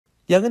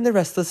Young and the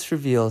Restless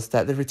reveals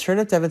that the return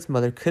of Devon's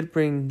mother could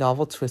bring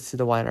novel twists to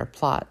the YNR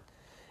plot.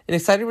 An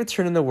exciting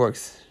return in the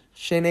works.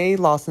 Chene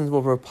Lawson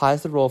will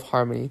reprise the role of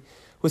Harmony,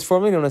 who was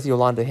formerly known as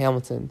Yolanda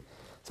Hamilton.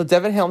 So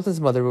Devon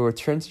Hamilton's mother will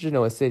return to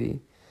Genoa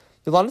City.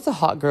 Yolanda's a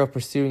hot girl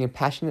pursuing and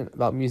passionate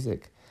about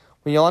music.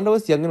 When Yolanda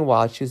was young and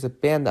wild, she was a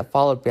band that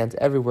followed bands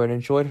everywhere and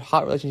enjoyed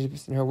hot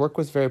relationships, and her work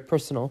was very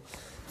personal.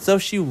 So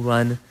she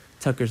won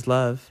Tucker's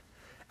love.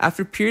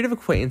 After a period of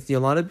acquaintance,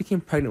 Yolanda became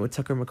pregnant with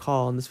Tucker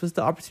McCall, and this was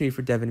the opportunity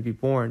for Devon to be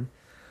born.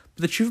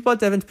 But the truth about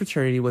Devon's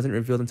paternity wasn't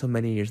revealed until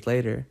many years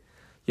later.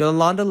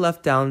 Yolanda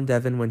left down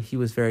Devon when he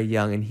was very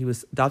young, and he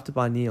was adopted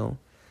by Neil.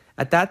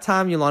 At that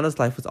time, Yolanda's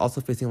life was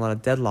also facing a lot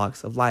of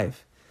deadlocks of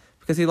life,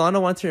 because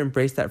Yolanda wanted to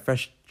embrace that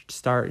fresh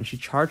start, and she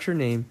charged her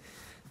name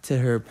to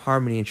her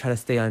Harmony and tried to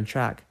stay on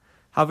track.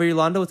 However,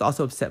 Yolanda was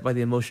also upset by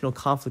the emotional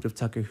conflict of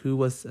Tucker, who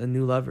was a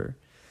new lover.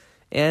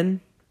 And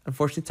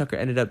unfortunately, Tucker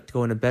ended up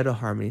going to bed with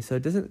Harmony, so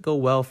it doesn't go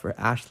well for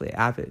Ashley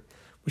Abbott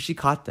when she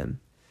caught them.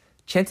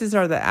 Chances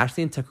are that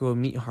Ashley and Tucker will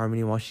meet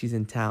Harmony while she's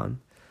in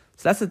town.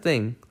 So that's the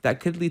thing, that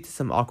could lead to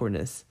some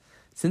awkwardness.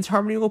 Since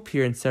Harmony will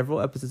appear in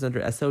several episodes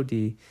under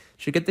SOD,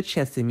 she'll get the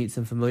chance to meet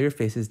some familiar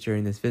faces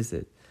during this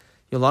visit.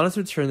 Yolanda's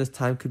return this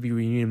time could be a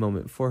reunion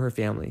moment for her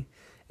family,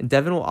 and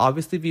Devon will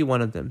obviously be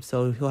one of them,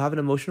 so he'll have an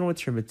emotional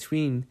return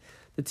between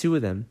the two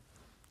of them.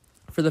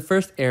 For the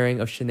first airing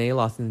of Chene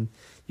Lawson,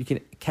 you can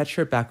catch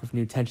her back with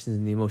new tensions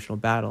in the emotional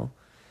battle.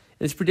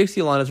 It is predicted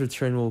Yolanda's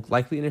return will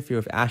likely interfere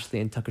with Ashley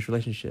and Tucker's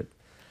relationship.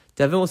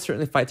 Devon will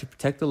certainly fight to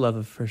protect the love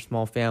of her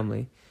small family,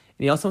 and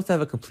he also wants to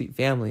have a complete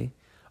family.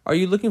 Are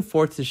you looking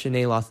forward to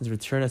Chene Lawson's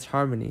return as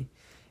Harmony?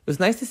 It was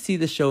nice to see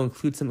the show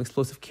include some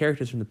explosive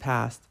characters from the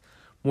past.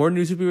 More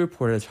news will be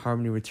reported as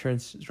Harmony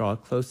returns to draw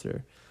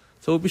closer,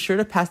 so we'll be sure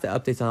to pass the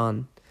updates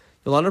on.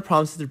 Yolanda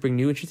promises to bring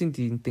new interesting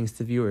things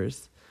to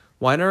viewers.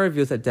 YNR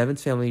reveals that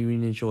Devon's family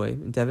reunion joy,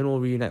 and Devon will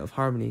reunite with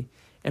Harmony,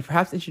 and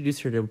perhaps introduce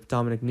her to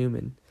Dominic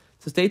Newman.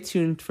 So stay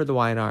tuned for the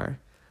YNR.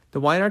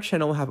 The YNR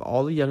channel will have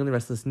all the Young and the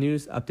Restless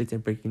news, updates,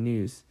 and breaking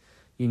news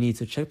you need,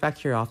 so check back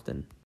here often.